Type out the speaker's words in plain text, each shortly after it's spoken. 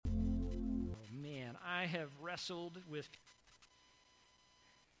I have wrestled with.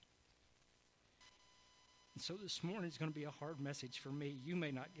 And so this morning is going to be a hard message for me. You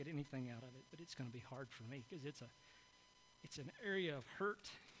may not get anything out of it, but it's going to be hard for me because it's an area of hurt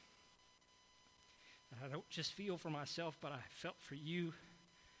that I don't just feel for myself, but I felt for you,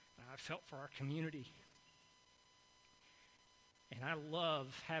 and I felt for our community. And I love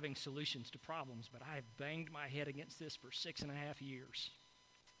having solutions to problems, but I have banged my head against this for 6.5 years.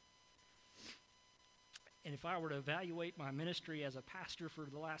 And if I were to evaluate my ministry as a pastor for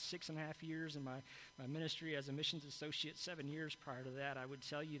the last 6.5 years and my ministry as a missions associate 7 years prior to that, I would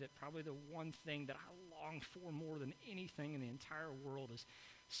tell you that probably the one thing that I long for more than anything in the entire world is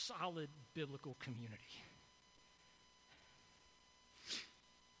solid biblical community.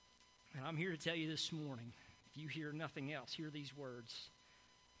 And I'm here to tell you this morning, if you hear nothing else, hear these words.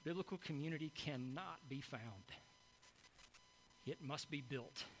 Biblical community cannot be found. It must be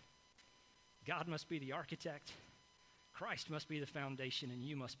built. God must be the architect, Christ must be the foundation, and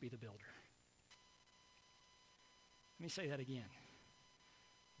you must be the builder. Let me say that again.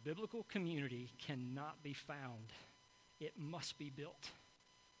 Biblical community cannot be found. It must be built.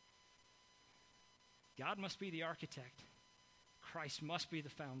 God must be the architect, Christ must be the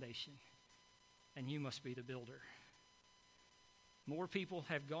foundation, and you must be the builder. More people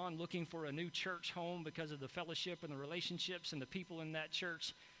have gone looking for a new church home because of the fellowship and the relationships and the people in that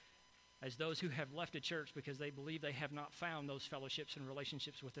church as those who have left a church because they believe they have not found those fellowships and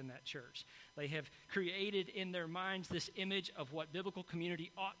relationships within that church. They have created in their minds this image of what biblical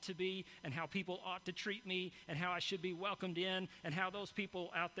community ought to be and how people ought to treat me and how I should be welcomed in and how those people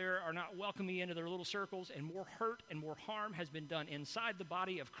out there are not welcoming me into their little circles, and more hurt and more harm has been done inside the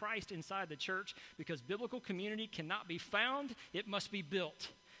body of Christ, inside the church, because biblical community cannot be found, it must be built.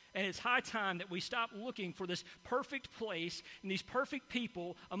 And it's high time that we stop looking for this perfect place and these perfect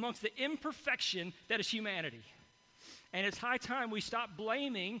people amongst the imperfection that is humanity. And it's high time we stop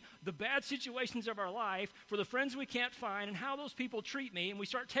blaming the bad situations of our life for the friends we can't find and how those people treat me, and we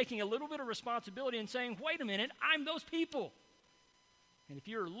start taking a little bit of responsibility and saying, wait a minute, I'm those people. And if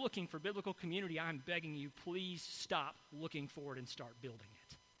you're looking for biblical community, I'm begging you, please stop looking for it and start building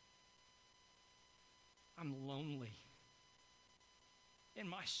it. I'm lonely in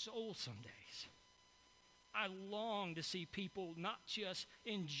my soul some days. I long to see people not just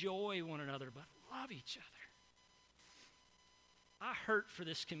enjoy one another, but love each other. I hurt for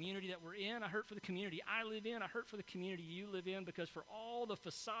this community that we're in. I hurt for the community I live in. I hurt for the community you live in, because for all the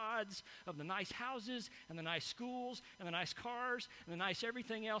facades of the nice houses and the nice schools and the nice cars and the nice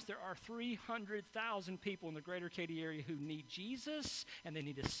everything else, there are 300,000 people in the greater Katy area who need Jesus, and they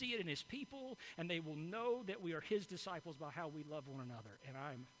need to see it in his people, and they will know that we are his disciples by how we love one another. And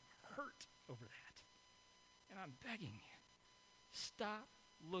I'm hurt over that. And I'm begging you, stop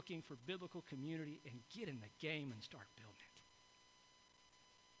looking for biblical community and get in the game and start building it.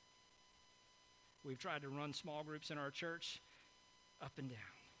 We've tried to run small groups in our church up and down.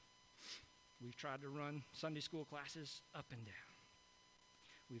 We've tried to run Sunday school classes up and down.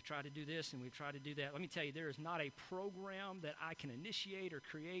 We've tried to do this and we've tried to do that. Let me tell you, there is not a program that I can initiate or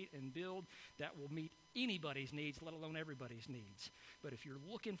create and build that will meet anybody's needs, let alone everybody's needs. But if you're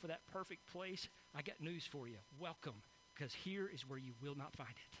looking for that perfect place, I got news for you. Welcome, because here is where you will not find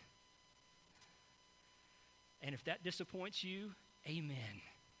it. And if that disappoints you, amen.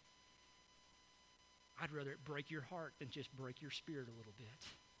 I'd rather it break your heart than just break your spirit a little bit.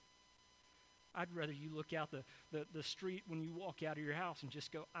 I'd rather you look out the street when you walk out of your house and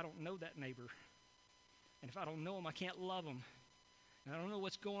just go, I don't know that neighbor. And if I don't know him, I can't love him. And I don't know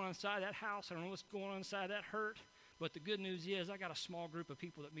what's going on inside that house. I don't know what's going on inside that hurt. But the good news is I got a small group of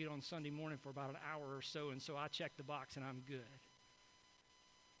people that meet on Sunday morning for about an hour or so, and so I check the box and I'm good.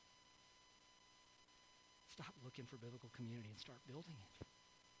 Stop looking for biblical community and start building it.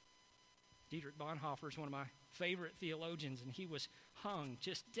 Dietrich Bonhoeffer is one of my favorite theologians, and he was hung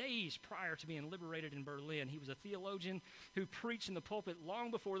just days prior to being liberated in Berlin. He was a theologian who preached in the pulpit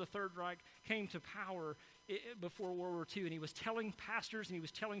long before the Third Reich came to power before World War II, and he was telling pastors and he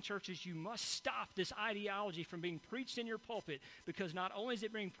was telling churches, you must stop this ideology from being preached in your pulpit, because not only is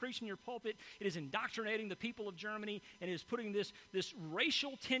it being preached in your pulpit, it is indoctrinating the people of Germany, and it is putting this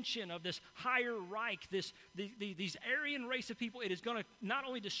racial tension of this higher Reich, these Aryan race of people. It is going to not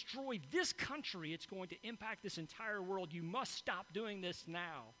only destroy this country, it's going to impact this entire world. You must stop doing this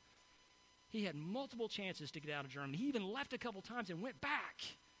now. He had multiple chances to get out of Germany. He even left a couple times and went back.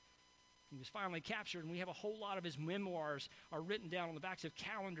 He was finally captured, and we have a whole lot of his memoirs are written down on the backs of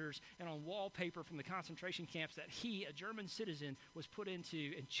calendars and on wallpaper from the concentration camps that he, a German citizen, was put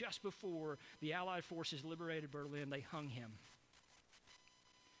into. And just before the Allied forces liberated Berlin, they hung him.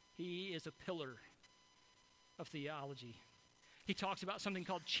 He is a pillar of theology. He talks about something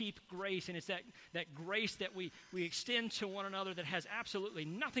called cheap grace, and it's that grace that we extend to one another that has absolutely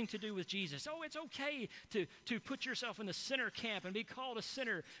nothing to do with Jesus. Oh, it's okay to put yourself in the sinner camp and be called a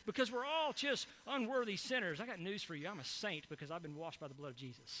sinner because we're all just unworthy sinners. I got news for you. I'm a saint because I've been washed by the blood of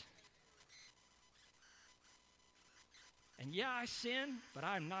Jesus. And yeah, I sin, but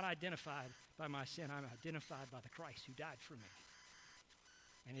I'm not identified by my sin. I'm identified by the Christ who died for me.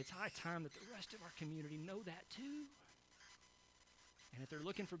 And it's high time that the rest of our community know that too. And if they're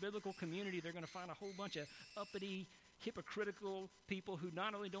looking for biblical community, they're going to find a whole bunch of uppity, hypocritical people who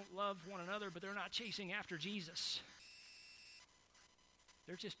not only don't love one another, but they're not chasing after Jesus.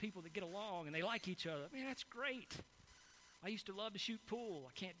 They're just people that get along and they like each other. Man, that's great. I used to love to shoot pool.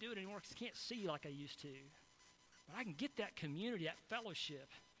 I can't do it anymore because I can't see like I used to. But I can get that community, that fellowship,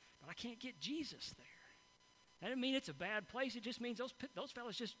 but I can't get Jesus there. That doesn't mean it's a bad place. It just means those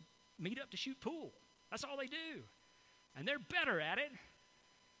fellas just meet up to shoot pool. That's all they do. And they're better at it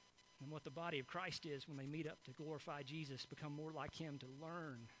than what the body of Christ is when they meet up to glorify Jesus, become more like him, to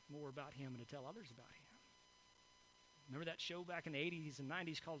learn more about him, and to tell others about him. Remember that show back in the 80s and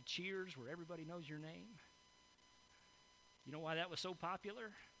 90s called Cheers, where everybody knows your name? You know why that was so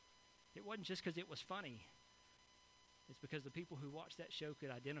popular? It wasn't just because it was funny. It's because the people who watched that show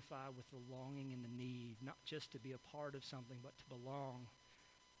could identify with the longing and the need, not just to be a part of something, but to belong,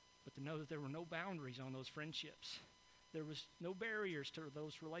 but to know that there were no boundaries on those friendships. There was no barriers to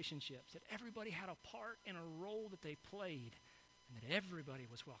those relationships, that everybody had a part and a role that they played, and that everybody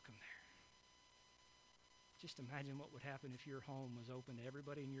was welcome there. Just imagine what would happen if your home was open to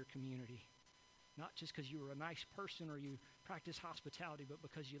everybody in your community, not just because you were a nice person or you practiced hospitality, but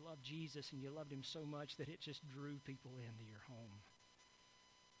because you loved Jesus and you loved him so much that it just drew people into your home.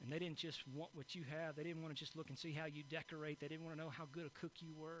 And they didn't just want what you have. They didn't want to just look and see how you decorate. They didn't want to know how good a cook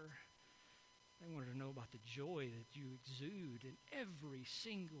you were. They wanted to know about the joy that you exude in every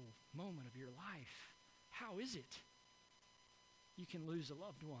single moment of your life. How is it you can lose a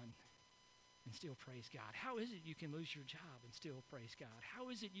loved one and still praise God? How is it you can lose your job and still praise God? How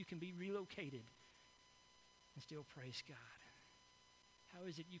is it you can be relocated and still praise God? How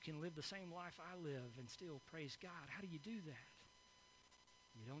is it you can live the same life I live and still praise God? How do you do that?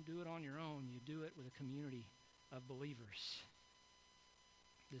 You don't do it on your own. You do it with a community of believers.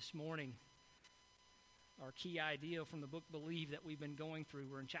 This morning, our key idea from the book Believe that we've been going through,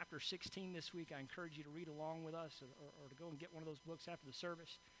 we're in chapter 16 this week. I encourage you to read along with us or to go and get one of those books after the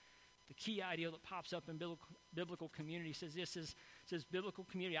service. The key idea that pops up in biblical community says this, says biblical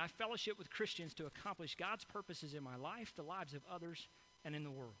community, I fellowship with Christians to accomplish God's purposes in my life, the lives of others, and in the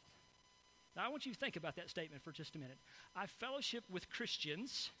world. Now, I want you to think about that statement for just a minute. I fellowship with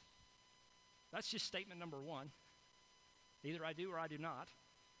Christians. That's just statement number one. Either I do or I do not.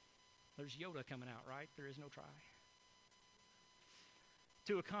 There's Yoda coming out, right? There is no try.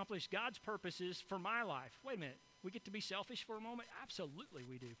 To accomplish God's purposes for my life. Wait a minute. We get to be selfish for a moment? Absolutely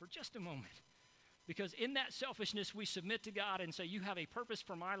we do, for just a moment. Because in that selfishness, we submit to God and say, you have a purpose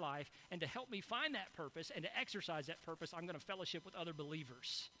for my life, and to help me find that purpose and to exercise that purpose, I'm going to fellowship with other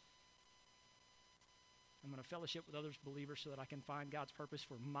believers. I'm going to fellowship with other believers so that I can find God's purpose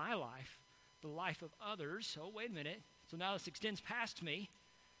for my life, the life of others. Oh, wait a minute. So now this extends past me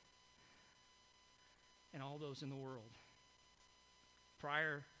and all those in the world.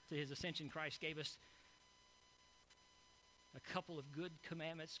 Prior to his ascension, Christ gave us a couple of good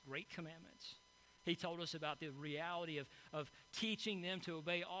commandments, great commandments. He told us about the reality of teaching them to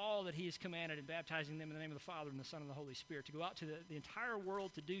obey all that he has commanded and baptizing them in the name of the Father and the Son and the Holy Spirit, to go out to the entire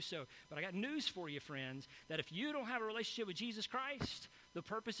world to do so. But I got news for you, friends, that if you don't have a relationship with Jesus Christ, the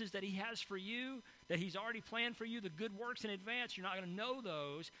purposes that he has for you, that he's already planned for you, the good works in advance, you're not going to know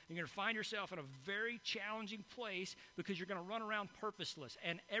those. You're going to find yourself in a very challenging place because you're going to run around purposeless.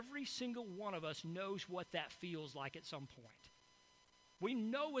 And every single one of us knows what that feels like at some point. We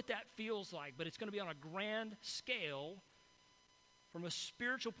know what that feels like, but it's going to be on a grand scale from a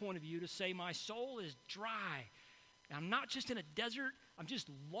spiritual point of view to say my soul is dry. And I'm not just in a desert, I'm just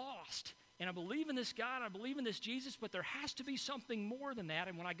lost. And I believe in this God, I believe in this Jesus, but there has to be something more than that.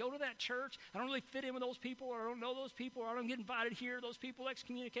 And when I go to that church, I don't really fit in with those people, or I don't know those people, or I don't get invited here. Those people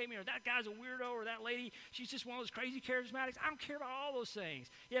excommunicate me, or that guy's a weirdo, or that lady, she's just one of those crazy charismatics. I don't care about all those things.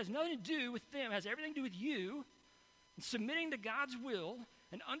 It has nothing to do with them. It has everything to do with you. And submitting to God's will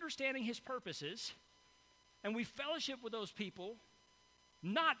and understanding his purposes. And we fellowship with those people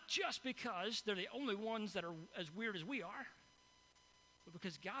not just because they're the only ones that are as weird as we are, but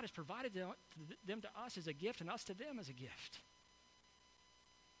because God has provided them to us as a gift and us to them as a gift.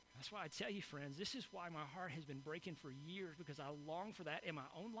 That's why I tell you, friends, this is why my heart has been breaking for years, because I long for that in my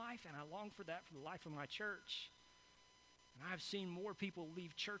own life, and I long for that for the life of my church. And I've seen more people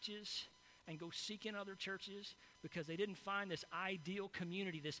leave churches and go seek in other churches because they didn't find this ideal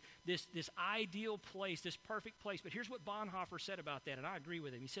community, this ideal place, this perfect place. But here's what Bonhoeffer said about that, and I agree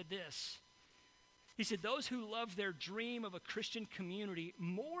with him. He said this. He said, those who love their dream of a Christian community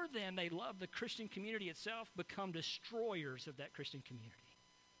more than they love the Christian community itself become destroyers of that Christian community.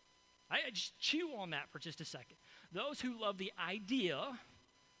 I just chew on that for just a second. Those who love the idea,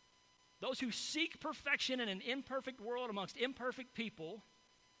 those who seek perfection in an imperfect world amongst imperfect people,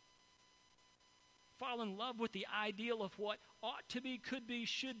 fall in love with the ideal of what ought to be, could be,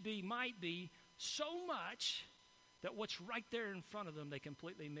 should be, might be, so much that what's right there in front of them they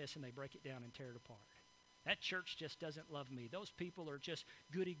completely miss, and they break it down and tear it apart. That church just doesn't love me. Those people are just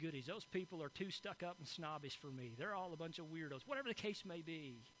goody-goodies. Those people are too stuck up and snobbish for me. They're all a bunch of weirdos, whatever the case may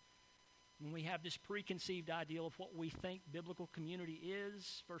be. When we have this preconceived ideal of what we think biblical community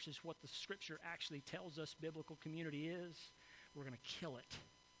is versus what the Scripture actually tells us biblical community is, we're going to kill it.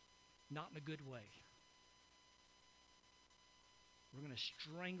 Not in a good way. We're going to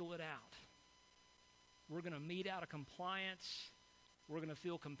strangle it out. We're going to meet out of compliance. We're going to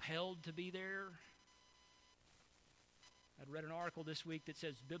feel compelled to be there. I'd read an article this week that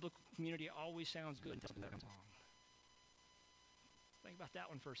says biblical community always sounds good until something comes along. Think about that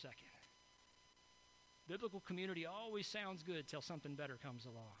one for a second. Biblical community always sounds good till something better comes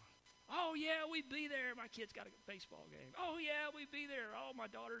along. Oh, yeah, we'd be there. My kid's got a baseball game. Oh, yeah, we'd be there. Oh, my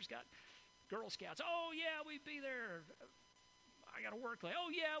daughter's got Girl Scouts. Oh, yeah, we'd be there. I got to work late. Oh,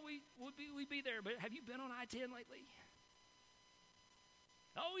 yeah, we'd be there. But have you been on I-10 lately?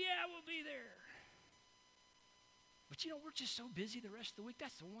 Oh, yeah, we'll be there. But, we're just so busy the rest of the week.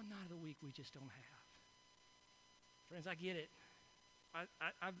 That's the one night of the week we just don't have. Friends, I get it.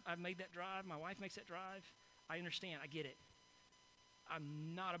 I've made that drive. My wife makes that drive. I understand. I get it.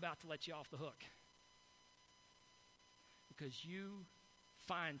 I'm not about to let you off the hook. Because you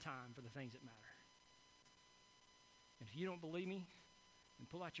find time for the things that matter. And if you don't believe me, then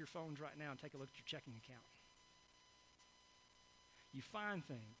pull out your phones right now and take a look at your checking account. You find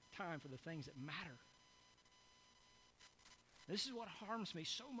time for the things that matter. This is what harms me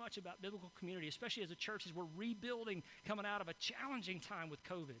so much about biblical community, especially as a church, as we're rebuilding, coming out of a challenging time with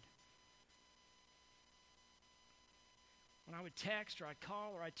COVID. When I would text, or I'd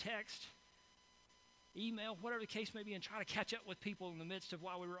call, or I'd text, email, whatever the case may be, and try to catch up with people in the midst of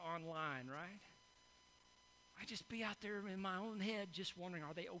while we were online, right? I'd just be out there in my own head just wondering,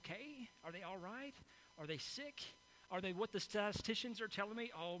 are they okay? Are they all right? Are they sick? Are they what the statisticians are telling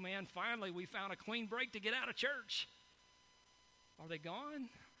me? Oh, man, finally we found a clean break to get out of church. Are they gone?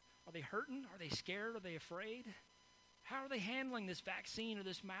 Are they hurting? Are they scared? Are they afraid? How are they handling this vaccine or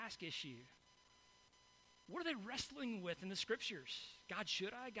this mask issue? What are they wrestling with in the Scriptures? God,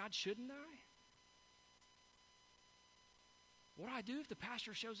 should I? God, shouldn't I? What do I do if the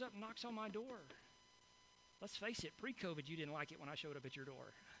pastor shows up and knocks on my door? Let's face it, pre-COVID, you didn't like it when I showed up at your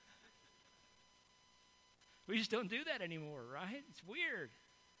door. We just don't do that anymore, right? It's weird.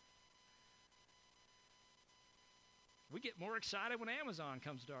 We get more excited when Amazon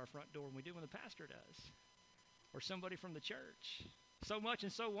comes to our front door than we do when the pastor does, or somebody from the church. So much,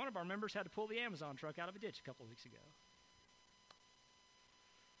 and so one of our members had to pull the Amazon truck out of a ditch a couple of weeks ago.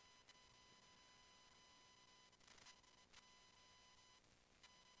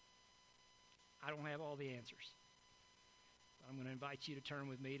 I don't have all the answers. But I'm going to invite you to turn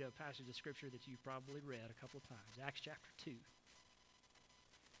with me to a passage of Scripture that you've probably read a couple of times, Acts chapter 2.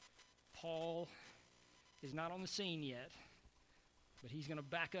 Paul is not on the scene yet, but he's going to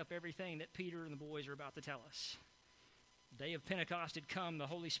back up everything that Peter and the boys are about to tell us. The day of Pentecost had come. The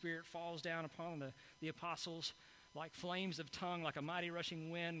Holy Spirit falls down upon the apostles like flames of tongue, like a mighty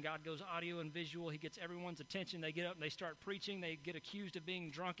rushing wind. God goes audio and visual. He gets everyone's attention. They get up and they start preaching. They get accused of being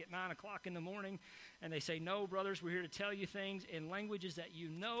drunk at 9 o'clock in the morning. And they say, no, brothers, we're here to tell you things in languages that you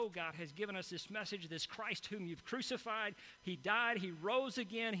know. God has given us this message, this Christ whom you've crucified. He died. He rose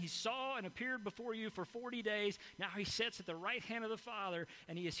again. He saw and appeared before you for 40 days. Now he sits at the right hand of the Father,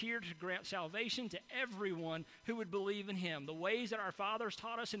 and he is here to grant salvation to everyone who would believe in him. The ways that our fathers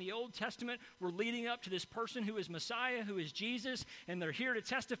taught us in the Old Testament were leading up to this person who is Messiah, who is Jesus, and they're here to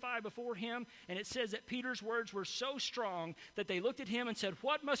testify before him. And it says that Peter's words were so strong that they looked at him and said,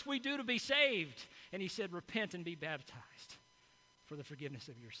 what must we do to be saved? And he said, repent and be baptized for the forgiveness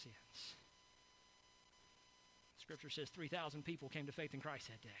of your sins. Scripture says 3,000 people came to faith in Christ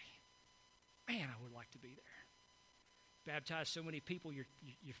that day. Man, I would like to be there. Baptize so many people, your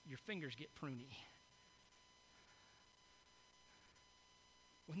fingers get pruny.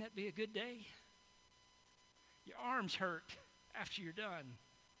 Wouldn't that be a good day? Your arms hurt after you're done.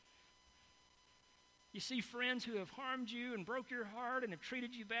 You see friends who have harmed you and broke your heart and have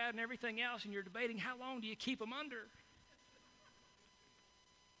treated you bad and everything else, and you're debating how long do you keep them under.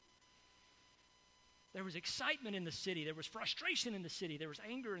 There was excitement in the city. There was frustration in the city. There was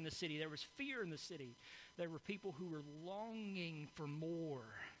anger in the city. There was fear in the city. There were people who were longing for more.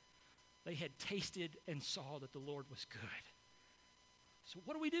 They had tasted and saw that the Lord was good. So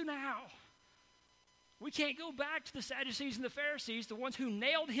what do we do now? We can't go back to the Sadducees and the Pharisees, the ones who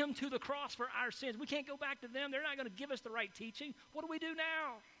nailed him to the cross for our sins. We can't go back to them. They're not going to give us the right teaching. What do we do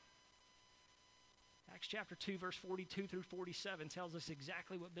now? Acts chapter 2, verse 42 through 47 tells us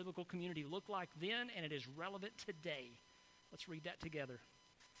exactly what biblical community looked like then, and it is relevant today. Let's read that together.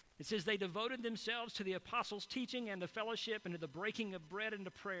 It says, they devoted themselves to the apostles' teaching and to fellowship and to the breaking of bread and to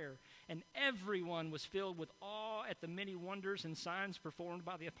prayer. And everyone was filled with awe at the many wonders and signs performed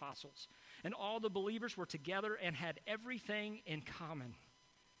by the apostles. And all the believers were together and had everything in common.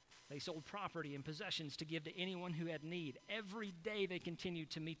 They sold property and possessions to give to anyone who had need. Every day they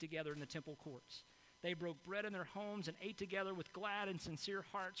continued to meet together in the temple courts. They broke bread in their homes and ate together with glad and sincere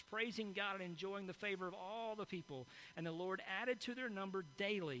hearts, praising God and enjoying the favor of all the people. And the Lord added to their number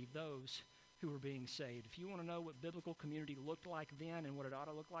daily those who were being saved. If you want to know what biblical community looked like then and what it ought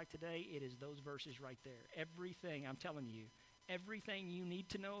to look like today, it is those verses right there. Everything, I'm telling you, everything you need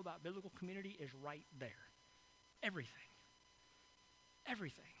to know about biblical community is right there. Everything.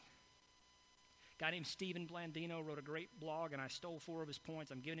 Everything. A guy named Stephen Blandino wrote a great blog, and I stole 4 of his points.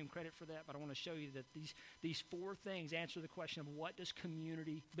 I'm giving him credit for that, but I want to show you that these 4 things answer the question of what does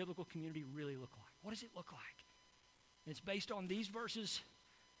biblical community really look like? What does it look like? And it's based on these verses,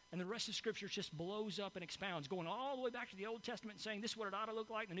 and the rest of Scripture just blows up and expounds, going all the way back to the Old Testament saying this is what it ought to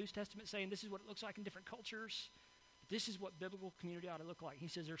look like, and the New Testament saying this is what it looks like in different cultures. This is what biblical community ought to look like. He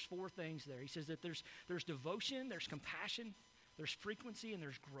says there's 4 things there. He says that there's devotion, there's compassion, there's frequency, and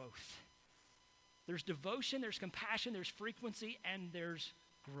there's growth. There's devotion, there's compassion, there's frequency, and there's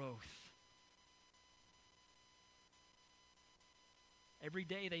growth. Every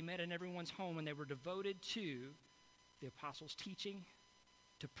day they met in everyone's home, and they were devoted to the apostles' teaching,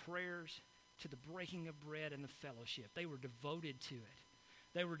 to prayers, to the breaking of bread and the fellowship. They were devoted to it.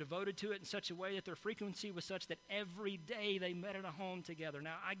 They were devoted to it in such a way that their frequency was such that every day they met in a home together.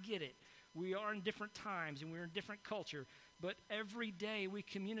 Now, I get it. We are in different times, and we're in different culture. But every day we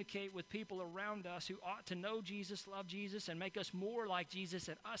communicate with people around us who ought to know Jesus, love Jesus, and make us more like Jesus,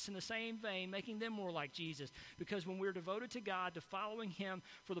 and us in the same vein, making them more like Jesus. Because when we're devoted to God, to following Him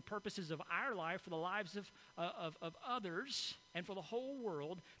for the purposes of our life, for the lives of others, and for the whole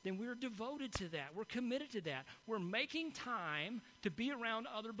world, then we're devoted to that. We're committed to that. We're making time to be around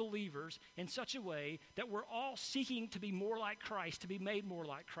other believers in such a way that we're all seeking to be more like Christ, to be made more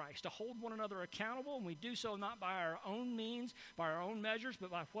like Christ, to hold one another accountable, and we do so not by our own means, by our own measures,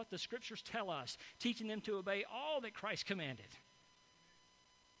 but by what the Scriptures tell us, teaching them to obey all that Christ commanded.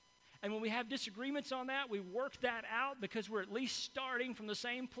 And when we have disagreements on that, we work that out because we're at least starting from the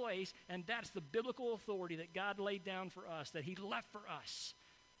same place, and that's the biblical authority that God laid down for us, that He left for us.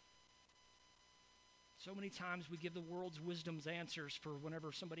 So many times we give the world's wisdom's answers for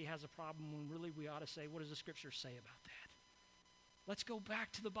whenever somebody has a problem, when really we ought to say, what does the Scripture say about that? Let's go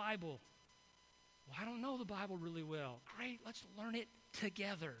back to the Bible. Well, I don't know the Bible really well. Great, let's learn it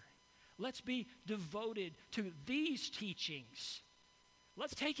together. Let's be devoted to these teachings.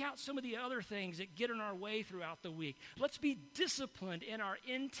 Let's take out some of the other things that get in our way throughout the week. Let's be disciplined in our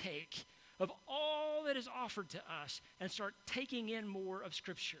intake of all that is offered to us and start taking in more of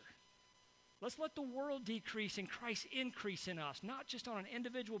Scripture. Let's let the world decrease and Christ increase in us, not just on an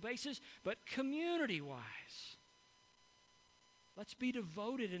individual basis, but community-wise. Let's be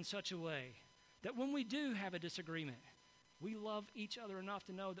devoted in such a way that when we do have a disagreement, we love each other enough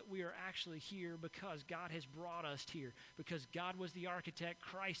to know that we are actually here because God has brought us here, because God was the architect,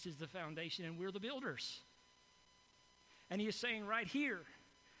 Christ is the foundation, and we're the builders. And He is saying right here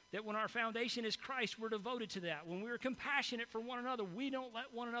that when our foundation is Christ, we're devoted to that. When we're compassionate for one another, we don't let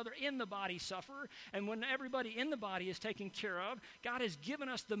one another in the body suffer. And when everybody in the body is taken care of, God has given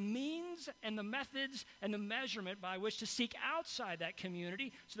us the means and the methods and the measurement by which to seek outside that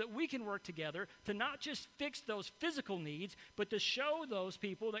community so that we can work together to not just fix those physical needs, but to show those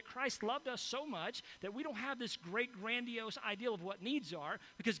people that Christ loved us so much that we don't have this great grandiose ideal of what needs are,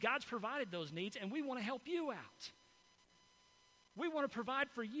 because God's provided those needs and we want to help you out. We want to provide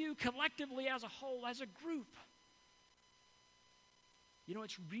for you collectively as a whole, as a group. You know,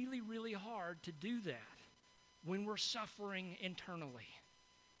 it's really, really hard to do that when we're suffering internally.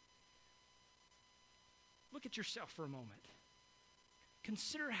 Look at yourself for a moment.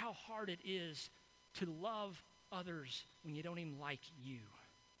 Consider how hard it is to love others when you don't even like you.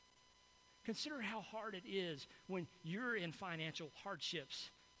 Consider how hard it is when you're in financial hardships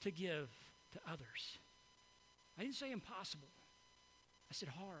to give to others. I didn't say impossible. I said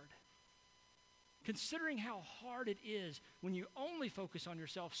hard. Considering how hard it is when you only focus on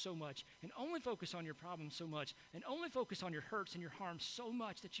yourself so much and only focus on your problems so much and only focus on your hurts and your harms so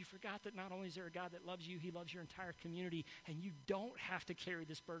much that you forgot that not only is there a God that loves you, he loves your entire community, and you don't have to carry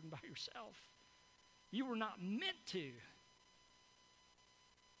this burden by yourself. You were not meant to.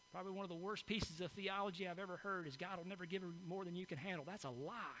 Probably one of the worst pieces of theology I've ever heard is God will never give you more than you can handle. That's a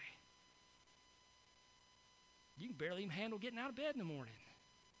lie. You can barely even handle getting out of bed in the morning.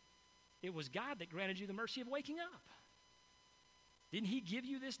 It was God that granted you the mercy of waking up. Didn't he give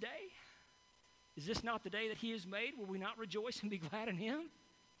you this day? Is this not the day that he has made? Will we not rejoice and be glad in him?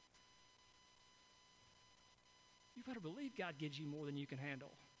 You better believe God gives you more than you can handle.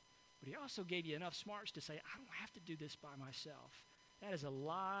 But he also gave you enough smarts to say, I don't have to do this by myself. That is a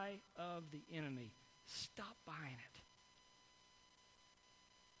lie of the enemy. Stop buying it.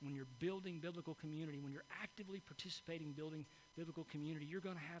 When you're building biblical community, when you're actively participating in building biblical community, you're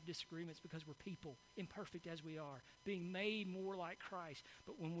going to have disagreements because we're people, imperfect as we are, being made more like Christ.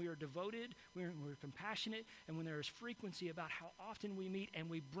 But when we are devoted, we're compassionate, and when there is frequency about how often we meet and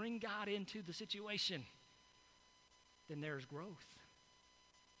we bring God into the situation, then there's growth.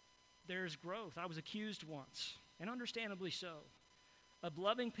 There's growth. I was accused once, and understandably so, of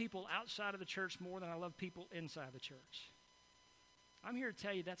loving people outside of the church more than I love people inside the church. I'm here to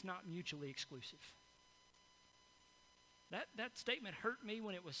tell you that's not mutually exclusive. That statement hurt me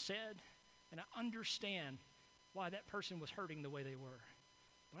when it was said, and I understand why that person was hurting the way they were.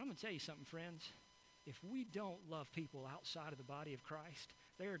 But I'm going to tell you something, friends. If we don't love people outside of the body of Christ,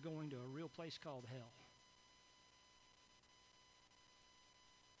 they are going to a real place called hell.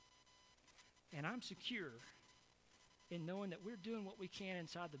 And I'm secure in knowing that we're doing what we can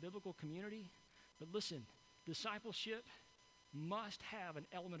inside the biblical community. But listen, discipleship must have an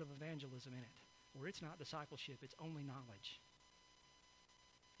element of evangelism in it, or it's not discipleship, it's only knowledge.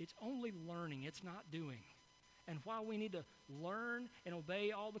 It's only learning, it's not doing. And while we need to learn and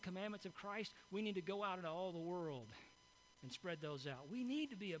obey all the commandments of Christ, we need to go out into all the world and spread those out. We need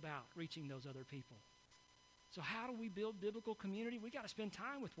to be about reaching those other people. So how do we build biblical community? We got to spend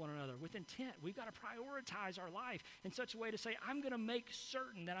time with one another with intent. We've got to prioritize our life in such a way to say, I'm going to make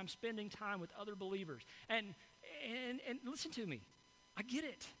certain that I'm spending time with other believers. And listen to me. I get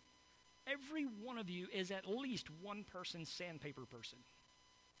it. Every one of you is at least one person's sandpaper person.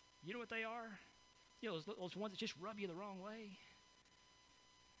 You know what they are? You know, those ones that just rub you the wrong way.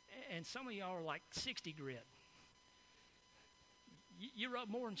 And some of y'all are like 60 grit. You rub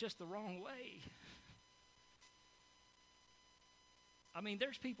more than just the wrong way. I mean,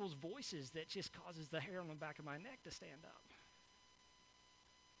 there's people's voices that just causes the hair on the back of my neck to stand up.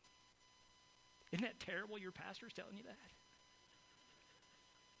 Isn't that terrible your pastor's telling you that?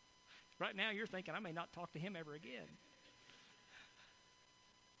 Right now you're thinking, I may not talk to him ever again.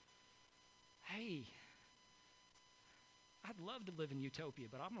 Hey, I'd love to live in utopia,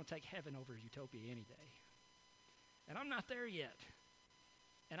 but I'm going to take heaven over utopia any day. And I'm not there yet.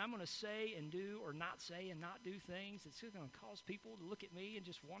 And I'm going to say and do or not say and not do things that's going to cause people to look at me and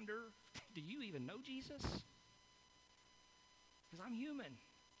just wonder, do you even know Jesus? Because I'm human,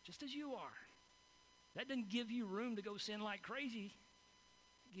 just as you are. That doesn't give you room to go sin like crazy.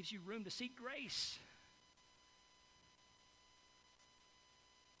 It gives you room to seek grace.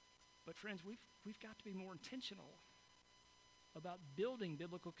 But friends, we've got to be more intentional about building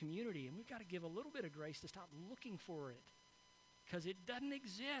biblical community, and we've got to give a little bit of grace to stop looking for it. Because it doesn't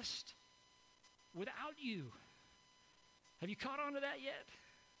exist without you. Have you caught on to that yet?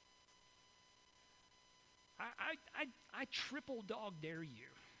 I triple dog dare you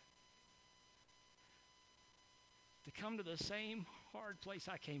to come to the same hard place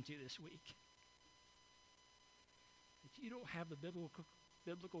I came to this week. If you don't have the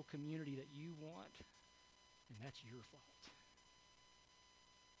biblical community that you want, then that's your fault.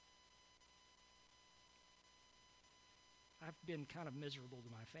 I've been kind of miserable to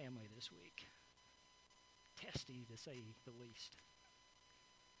my family this week. Testy, to say the least.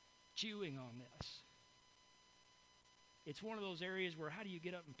 Chewing on this. It's one of those areas where how do you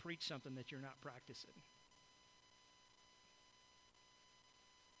get up and preach something that you're not practicing?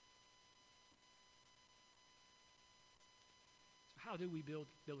 So how do we build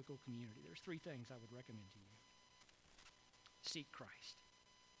biblical community? There's 3 things I would recommend to you. Seek Christ.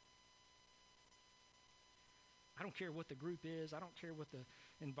 I don't care what the group is. I don't care what the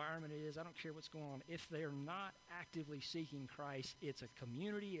environment is. I don't care what's going on. If they're not actively seeking Christ, it's a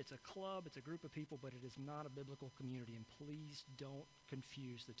community, it's a club, it's a group of people, but it is not a biblical community. And please don't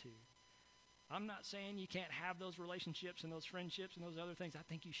confuse the two. I'm not saying you can't have those relationships and those friendships and those other things. I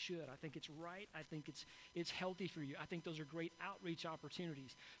think you should. I think it's right. I think it's healthy for you. I think those are great outreach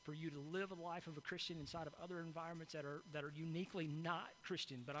opportunities for you to live a life of a Christian inside of other environments that are uniquely not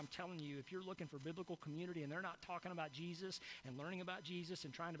Christian. But I'm telling you, if you're looking for biblical community and they're not talking about Jesus and learning about Jesus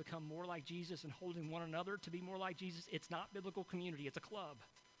and trying to become more like Jesus and holding one another to be more like Jesus, it's not biblical community. It's a club.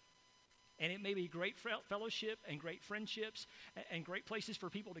 And it may be great fellowship and great friendships and great places for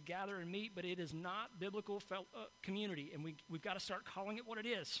people to gather and meet, but it is not biblical community. And we've got to start calling it what it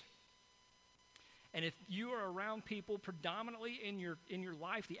is. And if you are around people predominantly in your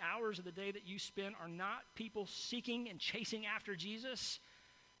life, the hours of the day that you spend are not people seeking and chasing after Jesus,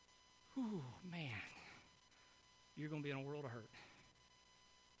 whew, man, you're going to be in a world of hurt.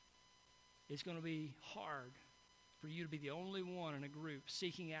 It's going to be hard for you to be the only one in a group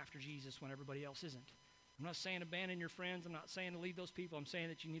seeking after Jesus when everybody else isn't. I'm not saying abandon your friends. I'm not saying to leave those people. I'm saying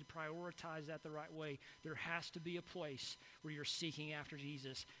that you need to prioritize that the right way. There has to be a place where you're seeking after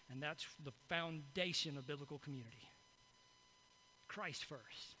Jesus, and that's the foundation of biblical community. Christ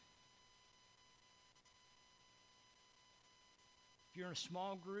first. If you're in a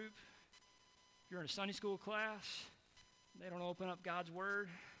small group, if you're in a Sunday school class, they don't open up God's Word,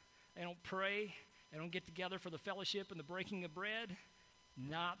 they don't pray, they don't get together for the fellowship and the breaking of bread,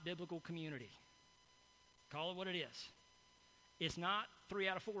 not biblical community. Call it what it is. It's not 3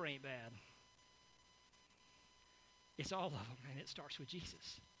 out of 4 ain't bad. It's all of them, and it starts with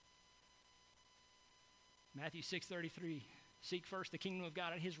Jesus. Matthew 6:33, seek first the kingdom of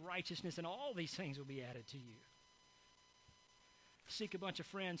God and his righteousness, and all these things will be added to you. Seek a bunch of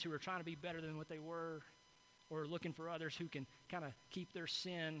friends who are trying to be better than what they were, or looking for others who can kind of keep their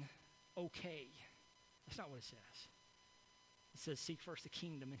sin okay. That's not what it says. It says seek first the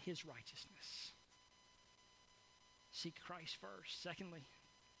kingdom and his righteousness. Seek Christ first. Secondly,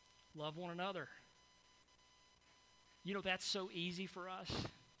 love one another. You know, that's so easy for us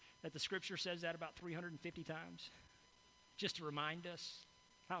that the scripture says that about 350 times, just to remind us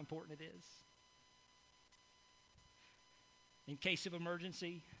how important it is. In case of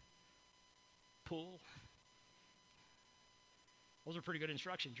emergency, pull. Those are pretty good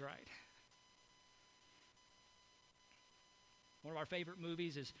instructions, right? One of our favorite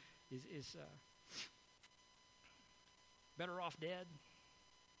movies is Better Off Dead.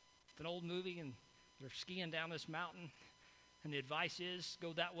 It's an old movie, and they're skiing down this mountain, and the advice is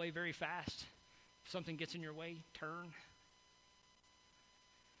go that way very fast. If something gets in your way, turn.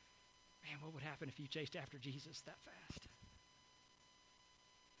 Man, what would happen if you chased after Jesus that fast?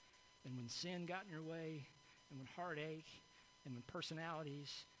 And when sin got in your way, and when heartache, and when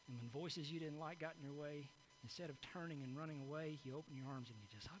personalities, and when voices you didn't like got in your way, instead of turning and running away, you opened your arms and you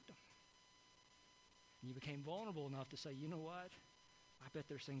just hugged them. And you became vulnerable enough to say, you know what? I bet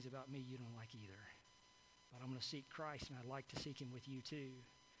there's things about me you don't like either. But I'm going to seek Christ, and I'd like to seek him with you too.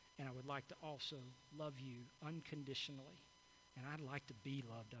 And I would like to also love you unconditionally. And I'd like to be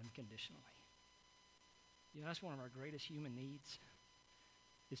loved unconditionally. You know, that's one of our greatest human needs,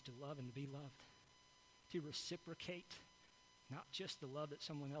 is to love and to be loved. To reciprocate not just the love that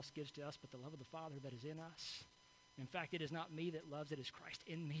someone else gives to us, but the love of the Father that is in us. In fact, it is not me that loves, it is Christ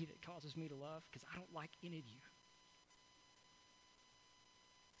in me that causes me to love, because I don't like any of you.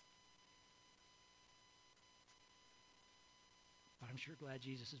 But I'm sure glad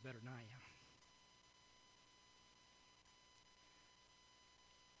Jesus is better than I am.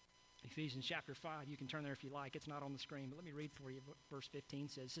 Ephesians chapter 5, you can turn there if you like. It's not on the screen, but let me read for you. Verse 15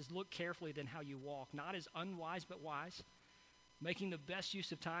 says, it says, look carefully then how you walk, not as unwise but wise, making the best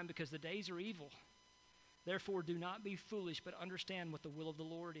use of time because the days are evil. Therefore, do not be foolish, but understand what the will of the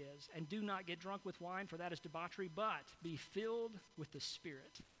Lord is. And do not get drunk with wine, for that is debauchery, but be filled with the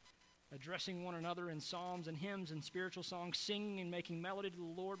Spirit, addressing one another in psalms and hymns and spiritual songs, singing and making melody to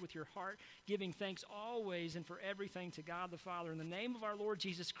the Lord with your heart, giving thanks always and for everything to God the Father in the name of our Lord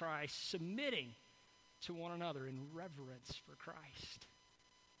Jesus Christ, submitting to one another in reverence for Christ.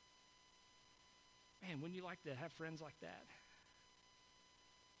 Man, wouldn't you like to have friends like that?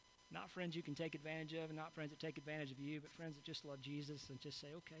 Not friends you can take advantage of, and not friends that take advantage of you, but friends that just love Jesus and just say,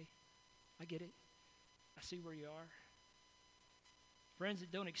 okay, I get it. I see where you are. Friends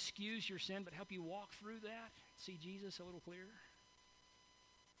that don't excuse your sin, but help you walk through that, see Jesus a little clearer.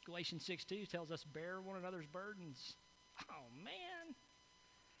 Galatians 6:2 tells us, bear one another's burdens. Oh, man.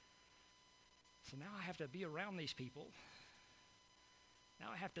 So now I have to be around these people. Now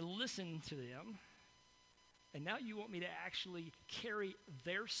I have to listen to them. And now you want me to actually carry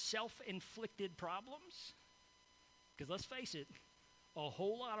their self-inflicted problems? Because let's face it, a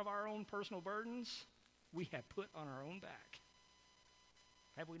whole lot of our own personal burdens we have put on our own back.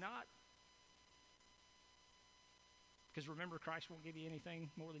 Have we not? Because remember, Christ won't give you anything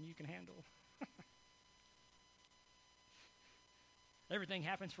more than you can handle. Everything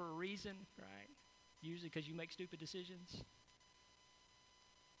happens for a reason, right? Usually because you make stupid decisions.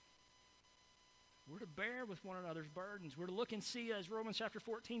 We're to bear with one another's burdens. We're to look and see, as Romans chapter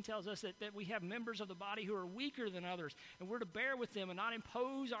 14 tells us, that we have members of the body who are weaker than others, and we're to bear with them and not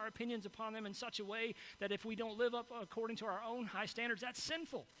impose our opinions upon them in such a way that if we don't live up according to our own high standards, that's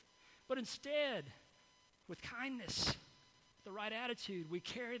sinful. But instead, with kindness, the right attitude, we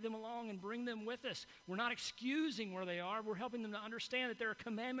carry them along and bring them with us. We're not excusing where they are. We're helping them to understand that there are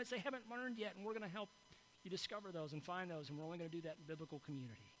commandments they haven't learned yet, and we're going to help you discover those and find those, and we're only going to do that in biblical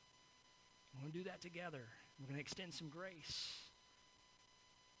community. We're going to do that together. We're going to extend some grace.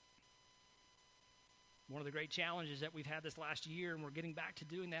 One of the great challenges that we've had this last year, and we're getting back to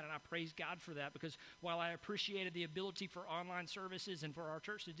doing that, and I praise God for that, because while I appreciated the ability for online services and for our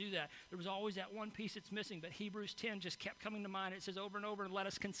church to do that, there was always that one piece that's missing. But Hebrews 10 just kept coming to mind. It says over and over, let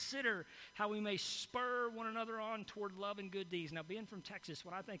us consider how we may spur one another on toward love and good deeds. Now, being from Texas,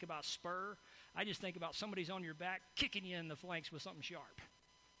 when I think about spur, I just think about somebody's on your back kicking you in the flanks with something sharp.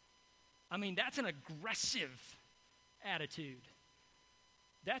 I mean, that's an aggressive attitude.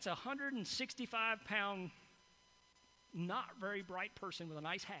 That's a 165-pound, not very bright person with a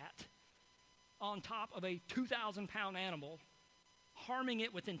nice hat on top of a 2,000-pound animal, harming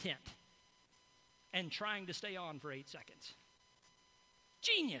it with intent and trying to stay on for 8 seconds.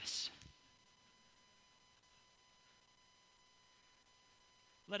 Genius.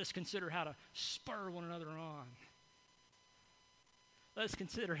 Let us consider how to spur one another on. Let us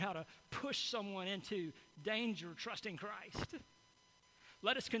consider how to push someone into danger trusting Christ.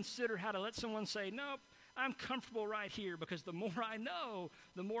 Let us consider how to let someone say, nope, I'm comfortable right here, because the more I know,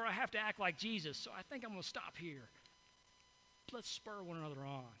 the more I have to act like Jesus. So I think I'm going to stop here. Let's spur one another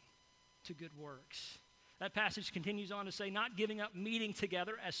on to good works. That passage continues on to say, not giving up meeting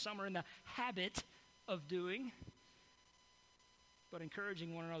together as some are in the habit of doing, but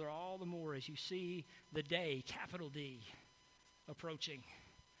encouraging one another all the more as you see the day, capital D, approaching.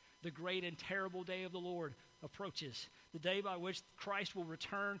 The great and terrible day of the Lord approaches. The day by which Christ will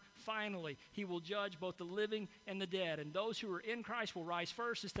return finally. He will judge both the living and the dead. And those who are in Christ will rise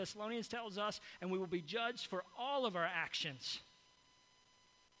first, as Thessalonians tells us, and we will be judged for all of our actions.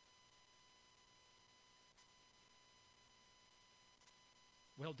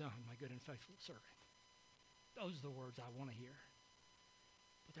 Well done, my good and faithful servant. Those are the words I want to hear.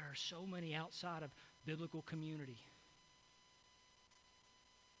 But there are so many outside of biblical community.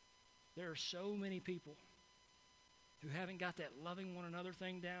 There are so many people who haven't got that loving one another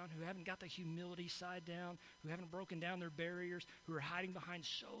thing down, who haven't got the humility side down, who haven't broken down their barriers, who are hiding behind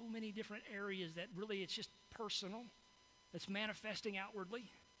so many different areas that really it's just personal, it's manifesting outwardly,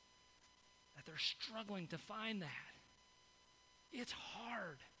 that they're struggling to find that. It's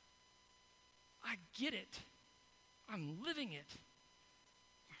hard. I get it. I'm living it.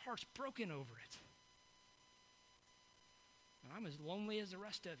 My heart's broken over it. And I'm as lonely as the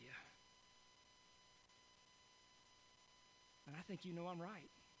rest of you. And I think you know I'm right.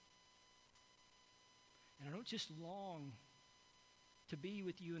 And I don't just long to be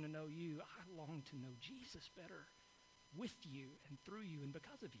with you and to know you. I long to know Jesus better with you and through you and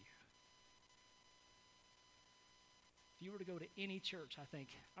because of you. If you were to go to any church,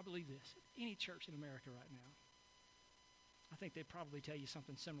 I believe this, any church in America right now, I think they'd probably tell you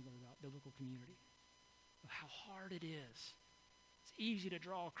something similar about biblical community, of how hard it is. It's easy to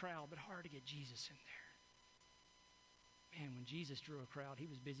draw a crowd, but hard to get Jesus in there. Man, when Jesus drew a crowd, he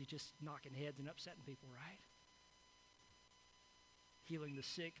was busy just knocking heads and upsetting people, right? Healing the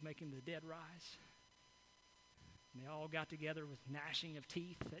sick, making the dead rise. And they all got together with gnashing of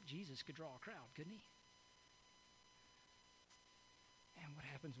teeth that Jesus could draw a crowd, couldn't he? And what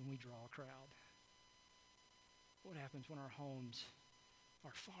happens when we draw a crowd? What happens when our homes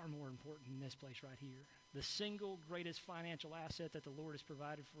are far more important than this place right here? The single greatest financial asset that the Lord has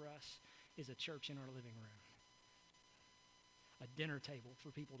provided for us is a church in our living room. A dinner table for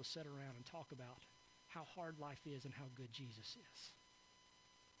people to sit around and talk about how hard life is and how good Jesus is.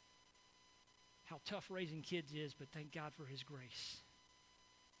 How tough raising kids is, but thank God for his grace.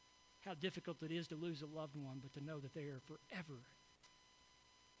 How difficult it is to lose a loved one, but to know that they are forever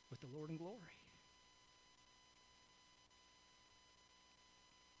with the Lord in glory.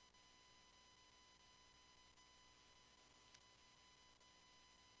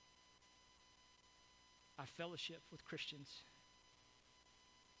 I fellowship with Christians.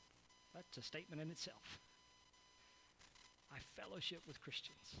 That's a statement in itself. I fellowship with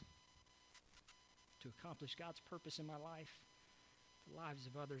Christians to accomplish God's purpose in my life, the lives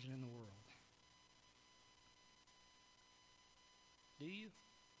of others, and in the world. Do you?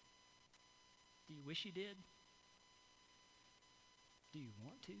 Do you wish you did? Do you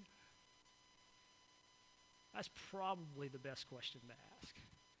want to? That's probably the best question to ask.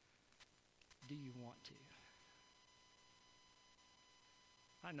 Do you want to?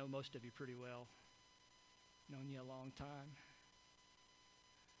 I know most of you pretty well. Known you a long time.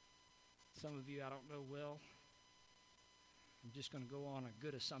 Some of you I don't know well. I'm just going to go on a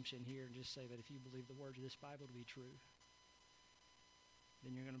good assumption here and just say that if you believe the words of this Bible to be true,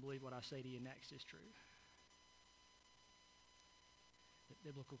 then you're going to believe what I say to you next is true. That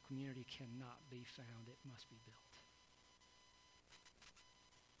biblical community cannot be found, it must be built.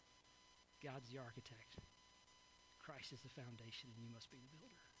 God's the architect. Christ is the foundation, and you must be the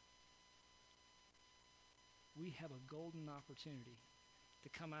builder. We have a golden opportunity to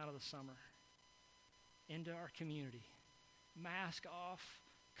come out of the summer into our community. Mask off,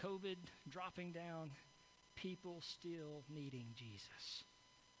 COVID dropping down, people still needing Jesus.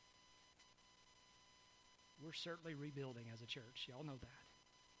 We're certainly rebuilding as a church. Y'all know that.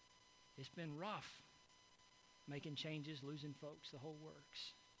 It's been rough making changes, losing folks, the whole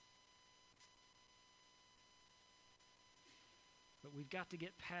works. But we've got to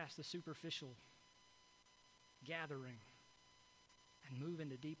get past the superficial gathering and move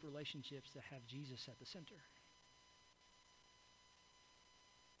into deep relationships that have Jesus at the center.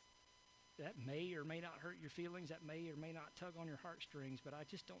 That may or may not hurt your feelings. That may or may not tug on your heartstrings, but I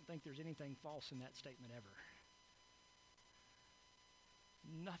just don't think there's anything false in that statement ever.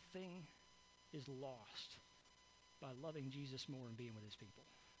 Nothing is lost by loving Jesus more and being with his people.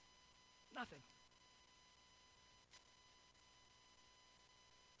 Nothing.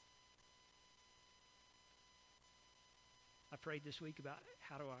 I prayed this week about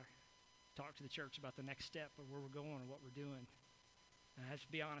how do I talk to the church about the next step of where we're going or what we're doing. And I have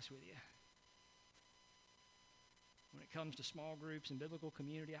to be honest with you. When it comes to small groups and biblical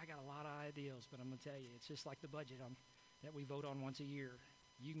community, I got a lot of ideas, but I'm going to tell you, it's just like the budget that we vote on once a year.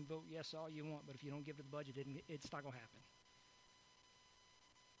 You can vote yes all you want, but if you don't give to the budget, it's not going to happen.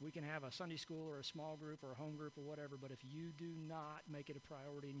 We can have a Sunday school or a small group or a home group or whatever, but if you do not make it a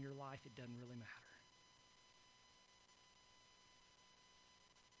priority in your life, it doesn't really matter.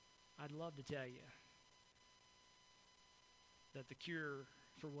 I'd love to tell you that the cure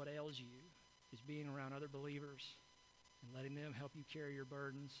for what ails you is being around other believers and letting them help you carry your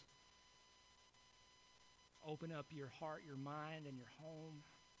burdens. Open up your heart, your mind, and your home,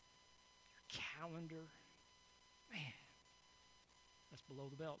 your calendar. Man, that's below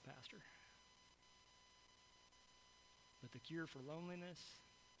the belt, Pastor. But the cure for loneliness,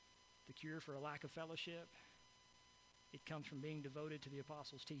 the cure for a lack of fellowship, it comes from being devoted to the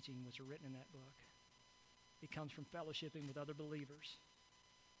apostles' teaching, which are written in that book. It comes from fellowshipping with other believers.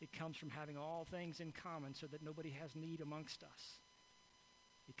 It comes from having all things in common so that nobody has need amongst us.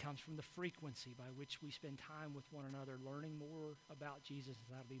 It comes from the frequency by which we spend time with one another, learning more about Jesus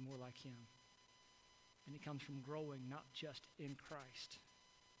and how to be more like him. And it comes from growing not just in Christ,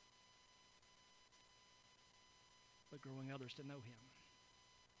 but growing others to know him.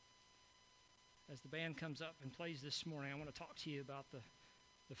 As the band comes up and plays this morning, I want to talk to you about the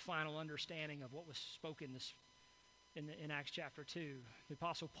final understanding of what was spoken in Acts chapter 2. The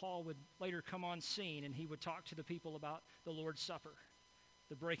Apostle Paul would later come on scene, and he would talk to the people about the Lord's Supper,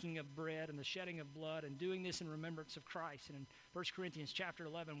 the breaking of bread and the shedding of blood, and doing this in remembrance of Christ. And in 1 Corinthians chapter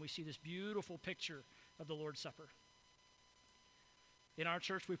 11, we see this beautiful picture of the Lord's Supper. In our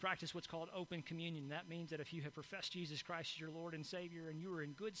church, we practice what's called open communion. That means that if you have professed Jesus Christ as your Lord and Savior, and you are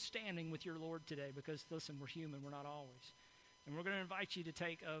in good standing with your Lord today, because, listen, we're human, we're not always. And we're going to invite you to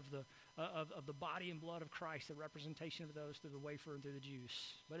take of the body and blood of Christ, the representation of those, through the wafer and through the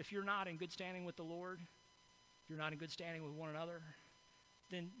juice. But if you're not in good standing with the Lord, if you're not in good standing with one another,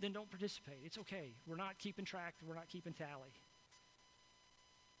 then don't participate. It's okay. We're not keeping track. We're not keeping tally.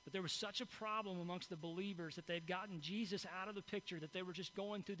 But there was such a problem amongst the believers that they've gotten Jesus out of the picture, that they were just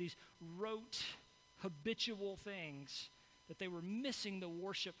going through these rote, habitual things, that they were missing the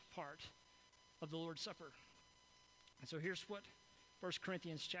worship part of the Lord's Supper. And so here's what 1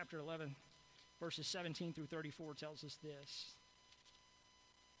 Corinthians chapter 11, verses 17 through 34 tells us this.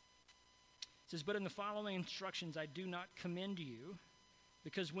 It says, "But in the following instructions I do not commend you,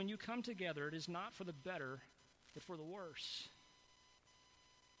 because when you come together, it is not for the better, but for the worse.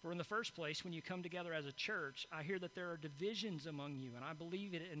 For in the first place, when you come together as a church, I hear that there are divisions among you, and I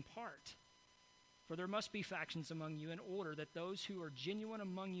believe it in part. For there must be factions among you in order that those who are genuine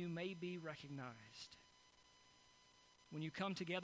among you may be recognized. When you come together